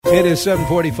It is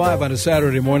 7:45 on a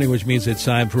Saturday morning, which means it's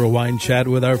time for a wine chat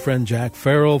with our friend Jack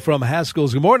Farrell from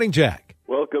Haskell's. Good morning, Jack.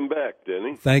 Welcome back,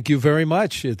 Denny. Thank you very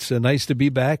much. It's nice to be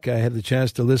back. I had the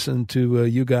chance to listen to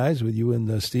you guys, with you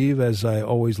and Steve, as I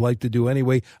always like to do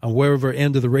anyway, on wherever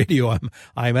end of the radio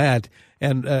I'm at.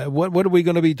 And what are we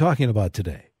going to be talking about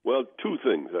today? Well, two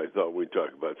things I thought we'd talk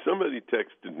about. Somebody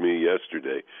texted me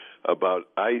yesterday about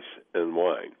ice and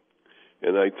wine,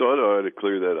 and I thought I ought to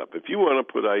clear that up. If you want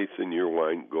to put ice in your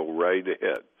wine, go right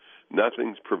ahead.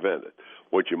 Nothing's prevented.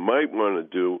 What you might want to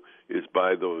do is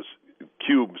buy those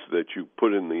cubes that you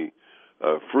put in the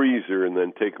freezer and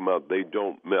then take them out. They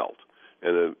don't melt.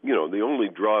 And, the only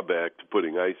drawback to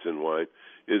putting ice in wine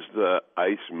is the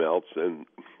ice melts and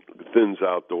thins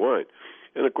out the wine.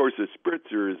 And, of course, a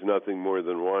spritzer is nothing more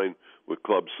than wine with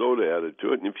club soda added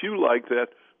to it. And if you like that,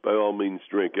 by all means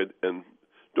drink it, and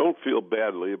don't feel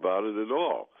badly about it at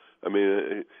all. I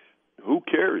mean, who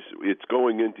cares? It's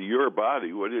going into your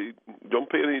body. Don't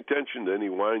pay any attention to any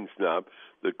wine snob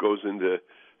that goes into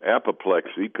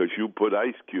apoplexy because you put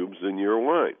ice cubes in your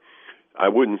wine. I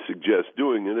wouldn't suggest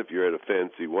doing it if you're at a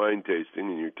fancy wine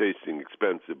tasting and you're tasting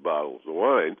expensive bottles of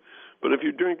wine. But if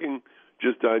you're drinking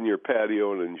just on your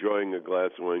patio and enjoying a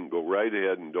glass of wine, go right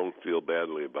ahead and don't feel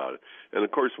badly about it. And,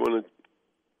 of course, when it's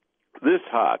this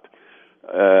hot,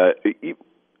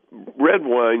 red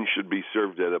wine should be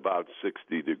served at about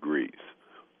 60 degrees,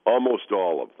 almost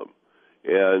all of them.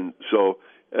 And so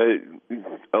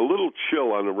a little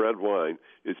chill on a red wine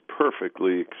is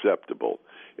perfectly acceptable.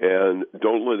 And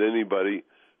don't let anybody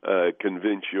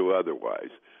convince you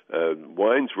otherwise.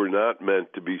 Wines were not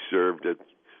meant to be served at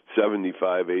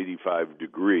 75, 85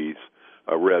 degrees,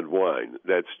 a red wine.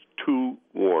 That's too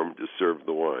warm to serve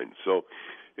the wine. So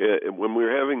when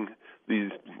we're having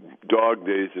these dog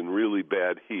days in really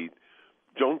bad heat,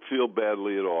 don't feel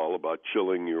badly at all about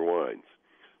chilling your wines.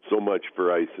 So much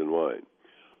for ice and wine.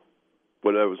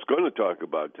 What I was going to talk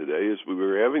about today is we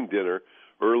were having dinner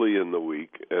early in the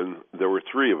week, and there were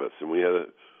three of us, and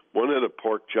one had a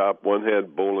pork chop, one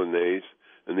had bolognese,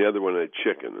 and the other one had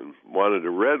chicken, and wanted a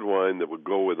red wine that would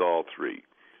go with all three.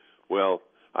 Well,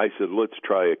 I said, let's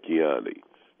try a Chianti.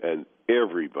 And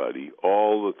everybody,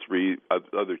 all the three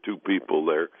other two people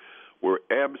there, were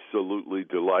absolutely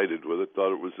delighted with it,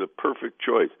 thought it was a perfect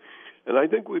choice. And I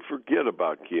think we forget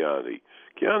about Chianti.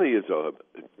 Chianti is a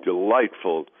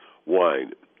delightful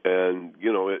wine. And,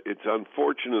 it's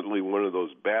unfortunately one of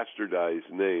those bastardized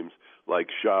names like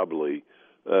Chablis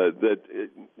that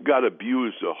got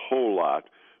abused a whole lot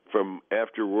from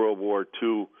after World War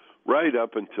II right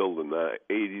up until the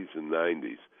 80s and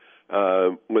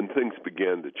 90s when things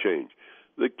began to change.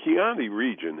 The Chianti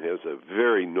region has a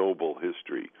very noble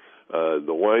history.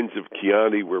 The wines of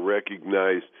Chianti were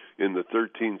recognized in the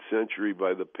 13th century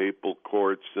by the papal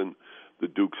courts and the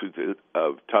dukes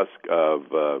of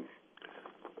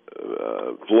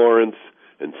Florence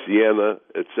and Siena,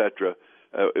 etc.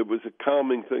 It was a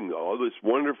calming thing. All this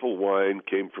wonderful wine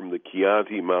came from the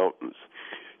Chianti Mountains.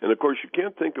 And, of course, you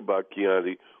can't think about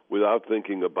Chianti without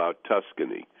thinking about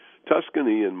Tuscany.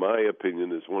 Tuscany, in my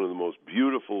opinion, is one of the most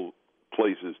beautiful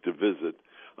places to visit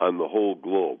on the whole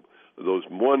globe. Those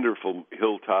wonderful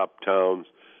hilltop towns,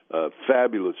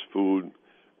 fabulous food,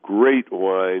 great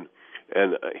wine,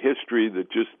 and a history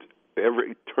that just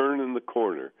every turn in the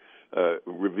corner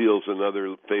reveals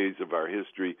another phase of our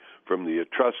history from the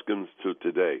Etruscans to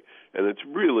today. And it's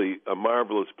really a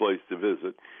marvelous place to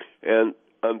visit. And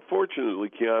unfortunately,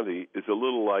 Chianti is a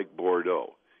little like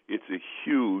Bordeaux. It's a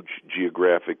huge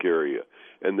geographic area,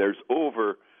 and there's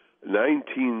over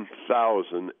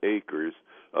 19,000 acres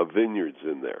of vineyards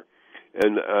in there.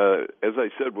 And as I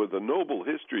said, with a noble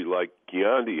history like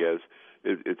Chianti has,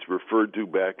 it's referred to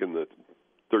back in the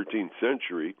 13th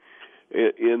century.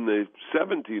 In the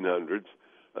 1700s,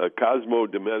 Cosimo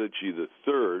de' Medici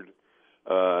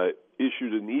III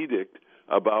issued an edict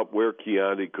about where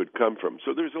Chianti could come from.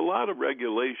 So there's a lot of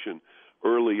regulation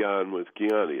early on with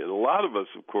Chianti. And a lot of us,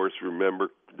 of course,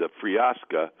 remember the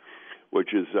Friasca,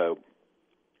 which is a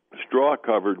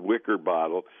straw-covered wicker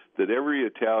bottle that every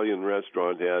Italian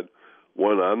restaurant had,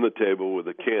 one on the table with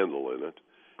a candle in it.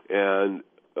 And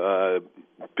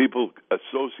people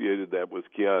associated that with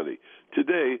Chianti.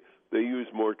 Today, they use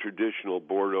more traditional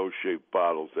Bordeaux-shaped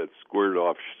bottles, that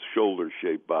squared-off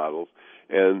shoulder-shaped bottles,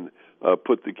 and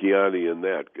put the Chianti in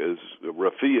that, because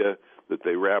raffia that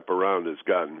they wrap around has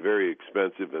gotten very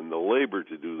expensive, and the labor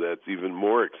to do that's even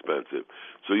more expensive.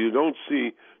 So you don't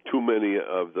see too many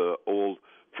of the old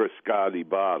Frascati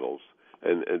bottles,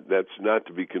 and that's not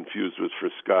to be confused with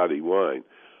Frascati wine.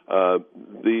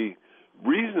 The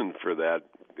reason for that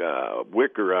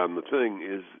wicker on the thing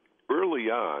is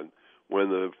early on, when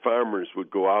the farmers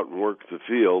would go out and work the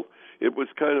field, it was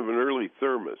kind of an early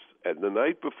thermos. And the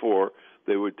night before,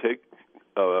 they would take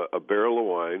a barrel of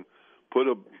wine, put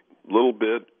a little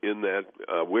bit in that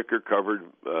wicker-covered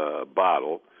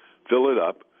bottle, fill it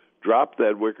up, drop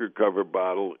that wicker-covered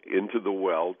bottle into the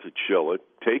well to chill it,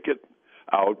 take it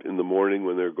out in the morning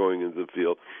when they're going into the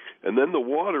field, and then the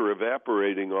water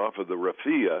evaporating off of the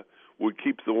raffia would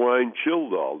keep the wine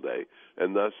chilled all day,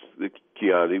 and thus the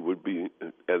Chianti would be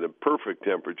at a perfect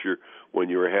temperature when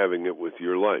you were having it with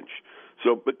your lunch.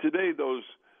 So, but today those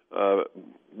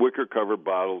wicker-covered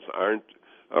bottles aren't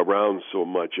around so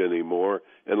much anymore,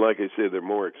 and like I say, they're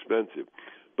more expensive.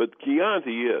 But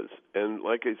Chianti is, and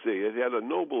like I say, it had a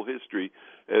noble history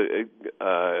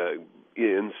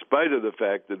in spite of the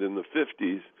fact that in the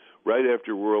 50s, right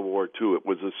after World War II, it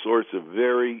was a source of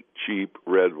very cheap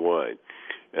red wine.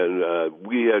 And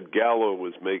Gallo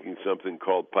was making something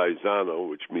called Paisano,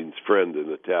 which means friend in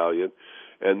Italian,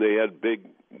 and they had big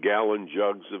gallon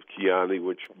jugs of Chianti,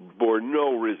 which bore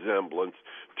no resemblance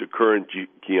to current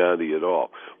Chianti at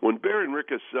all. When Baron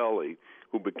Ricasoli,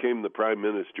 who became the Prime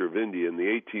Minister of India in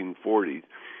the 1840s,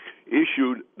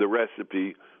 issued the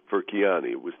recipe for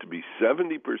Chianti, it was to be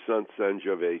 70%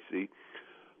 Sangiovese,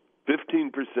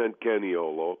 15%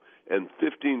 Caniolo, and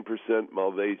 15%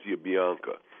 Malvasia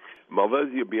Bianca.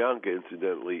 Malvasia Bianca,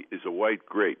 incidentally, is a white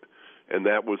grape, and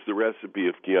that was the recipe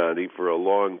of Chianti for a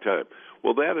long time.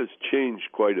 Well, that has changed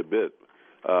quite a bit,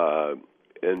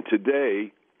 and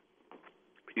today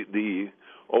the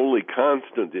only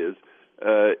constant is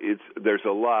there's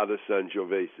a lot of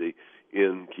Sangiovese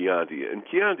in Chianti. And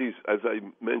Chiantis, as I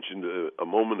mentioned a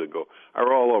moment ago,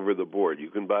 are all over the board. You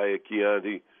can buy a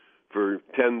Chianti for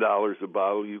 $10 a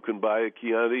bottle. You can buy a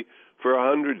Chianti for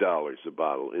 $100 a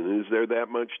bottle. And is there that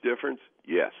much difference?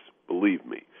 Yes, believe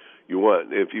me.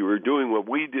 If you were doing what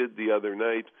we did the other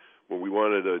night, where we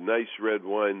wanted a nice red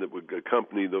wine that would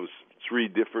accompany those three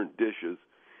different dishes,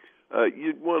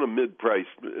 you'd want a mid-priced,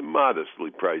 modestly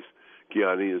priced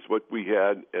Chianti is what we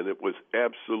had, and it was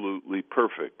absolutely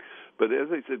perfect. But as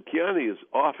I said, Chianti is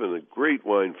often a great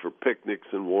wine for picnics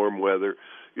in warm weather.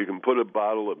 You can put a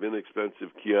bottle of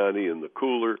inexpensive Chianti in the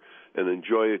cooler and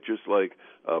enjoy it just like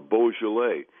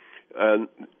Beaujolais. And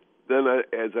then,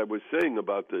 as I was saying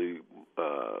about the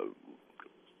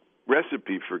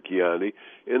recipe for Chianti,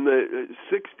 in the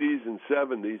 60s and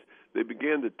 70s, they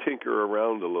began to tinker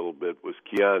around a little bit with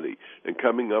Chianti and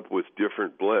coming up with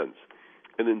different blends.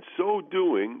 And in so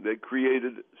doing, they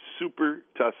created Super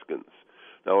Tuscans.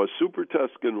 Now, a Super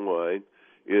Tuscan wine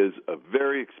is a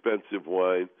very expensive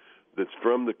wine that's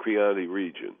from the Chianti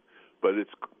region, but it's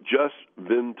just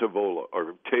Vin Tavola,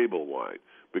 or table wine,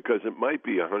 because it might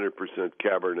be 100%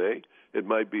 Cabernet, it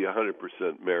might be 100%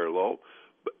 Merlot,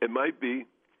 it might be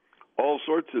all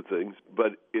sorts of things,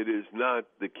 but it is not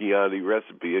the Chianti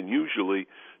recipe, and usually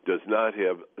does not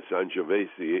have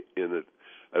Sangiovese in it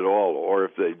at all, or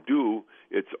if they do,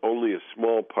 it's only a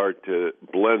small part to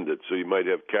blend it. So you might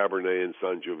have Cabernet and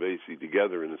Sangiovese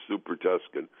together in a Super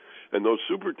Tuscan. And those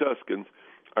Super Tuscans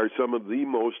are some of the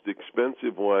most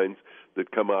expensive wines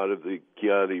that come out of the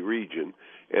Chianti region.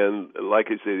 And like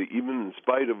I say, even in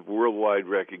spite of worldwide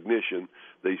recognition,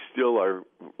 they still are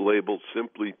labeled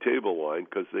simply table wine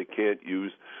because they can't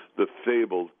use the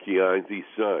fabled Chianti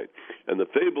sign. And the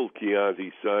fabled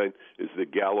Chianti sign is the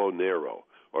Gallo Nero,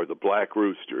 or the Black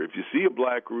Rooster. If you see a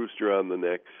black rooster on the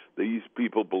neck, these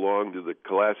people belong to the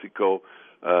Classico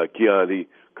Chianti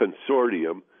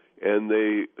Consortium, and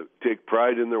they take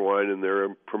pride in their wine, and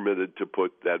they're permitted to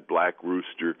put that black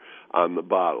rooster on the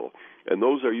bottle. And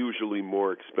those are usually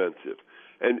more expensive.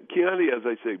 And Chianti, as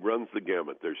I say, runs the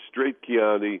gamut. There's straight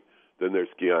Chianti, then there's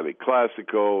Chianti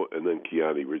Classico, and then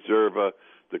Chianti Reserva.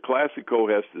 The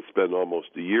Classico has to spend almost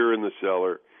a year in the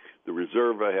cellar. The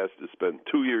Reserva has to spend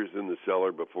 2 years in the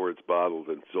cellar before it's bottled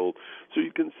and sold. So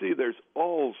you can see there's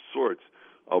all sorts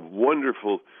of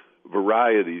wonderful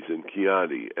varieties in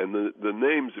Chianti. And the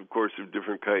names, of course, of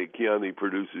different Chianti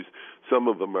producers, some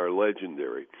of them are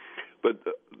legendary. But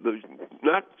the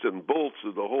nuts and bolts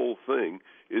of the whole thing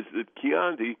is that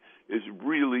Chianti is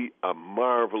really a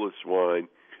marvelous wine,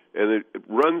 and it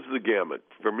runs the gamut.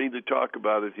 For me to talk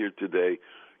about it here today,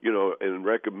 and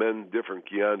recommend different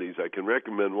Chiantis, I can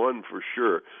recommend one for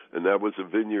sure, and that was a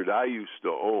vineyard I used to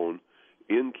own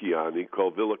in Chianti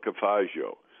called Villa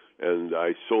Cafaggio. And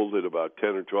I sold it about 10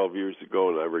 or 12 years ago,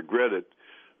 and I regret it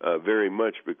very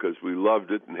much because we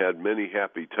loved it and had many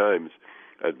happy times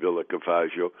at Villa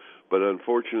Cafaggio. But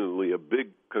unfortunately, a big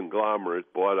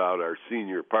conglomerate bought out our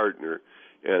senior partner,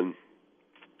 and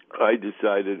I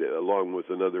decided, along with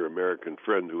another American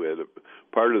friend who had a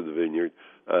part of the vineyard,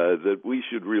 that we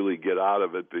should really get out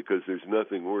of it, because there's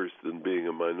nothing worse than being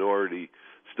a minority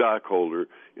stockholder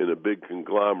in a big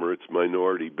conglomerate's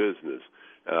minority business.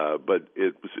 But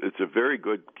it's a very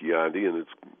good Chianti, and it's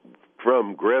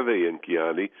from Greve and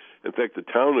Chianti. In fact, the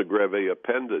town of Greve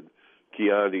appended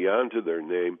Chianti onto their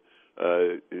name,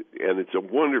 and it's a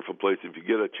wonderful place. If you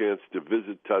get a chance to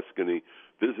visit Tuscany,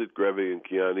 visit Greve and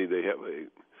Chianti. They have a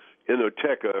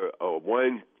Enoteca, a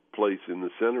wine place in the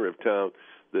center of town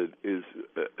that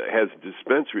has a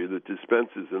dispensary that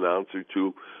dispenses an ounce or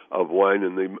two of wine,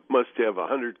 and they must have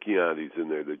 100 Chiantis in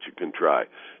there that you can try.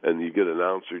 And you get an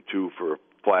ounce or two for a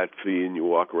flat fee, and you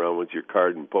walk around with your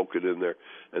card and poke it in there,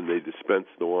 and they dispense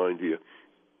the wine to you.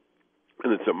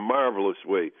 And it's a marvelous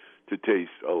way to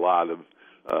taste a lot of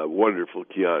wonderful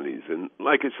Chiantis. And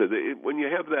like I said, when you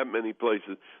have that many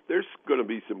places, there's going to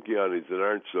be some Chiantis that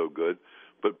aren't so good.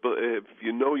 But if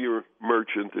you know your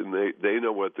merchant and they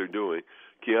know what they're doing,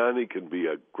 Chianti can be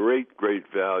a great, great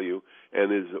value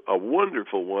and is a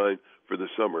wonderful wine for the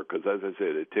summer because, as I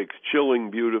said, it takes chilling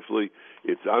beautifully,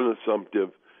 it's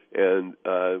unassumptive, and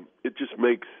it just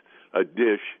makes a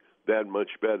dish that much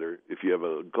better if you have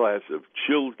a glass of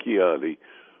chilled Chianti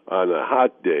on a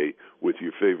hot day with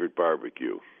your favorite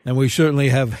barbecue. And we certainly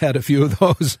have had a few of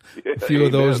those,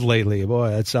 lately. Boy,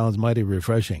 that sounds mighty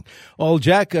refreshing. Well,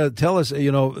 Jack, tell us,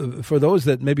 for those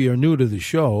that maybe are new to the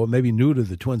show, maybe new to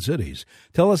the Twin Cities,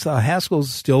 tell us how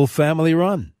Haskell's still family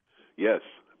run. Yes.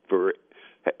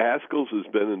 Haskell's has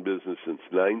been in business since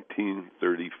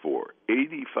 1934,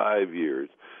 85 years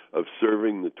of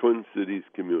serving the Twin Cities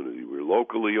community. We're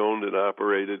locally owned and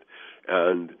operated,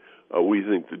 and we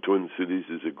think the Twin Cities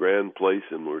is a grand place,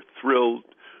 and we're thrilled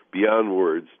beyond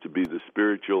words to be the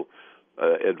spiritual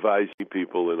advising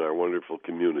people in our wonderful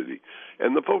community.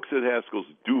 And the folks at Haskell's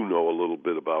do know a little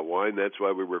bit about wine. That's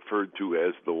why we're referred to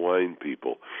as the wine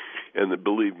people. And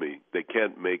believe me, they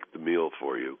can't make the meal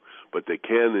for you, but they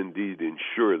can indeed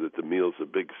ensure that the meal's a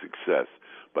big success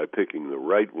by picking the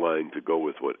right wine to go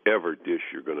with whatever dish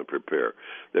you're going to prepare.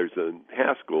 There's a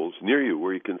Haskell's near you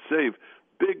where you can save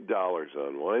big dollars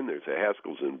on wine. There's a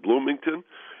Haskell's in Bloomington.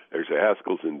 There's a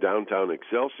Haskell's in downtown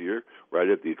Excelsior, right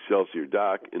at the Excelsior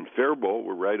dock. In Faribault,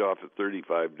 we're right off of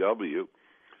 35W.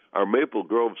 Our Maple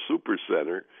Grove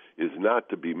Supercenter is not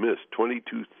to be missed.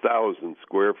 22,000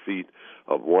 square feet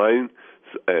of wine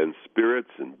and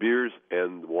spirits and beers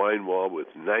and wine wall with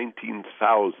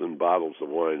 19,000 bottles of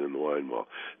wine in the wine wall.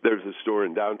 There's a store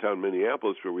in downtown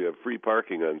Minneapolis where we have free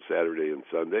parking on Saturday and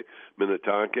Sunday.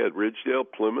 Minnetonka at Ridgedale,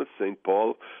 Plymouth, St.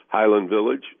 Paul, Highland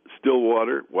Village,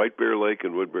 Stillwater, White Bear Lake,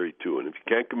 and Woodbury too. And if you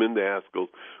can't come into Haskell's,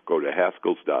 go to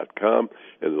Haskells.com,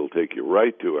 and it'll take you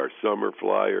right to our summer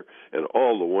flyer and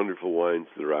all the wonderful wines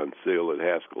that are on sale at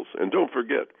Haskell's. And don't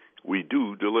forget, we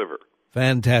do deliver.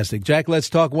 Fantastic. Jack, let's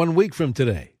talk 1 week from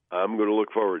today. I'm going to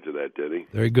look forward to that, Denny.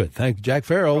 Very good. Thank you. Jack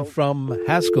Farrell from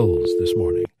Haskell's this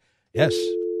morning. Yes,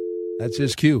 that's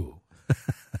his cue.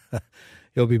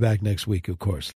 He'll be back next week, of course.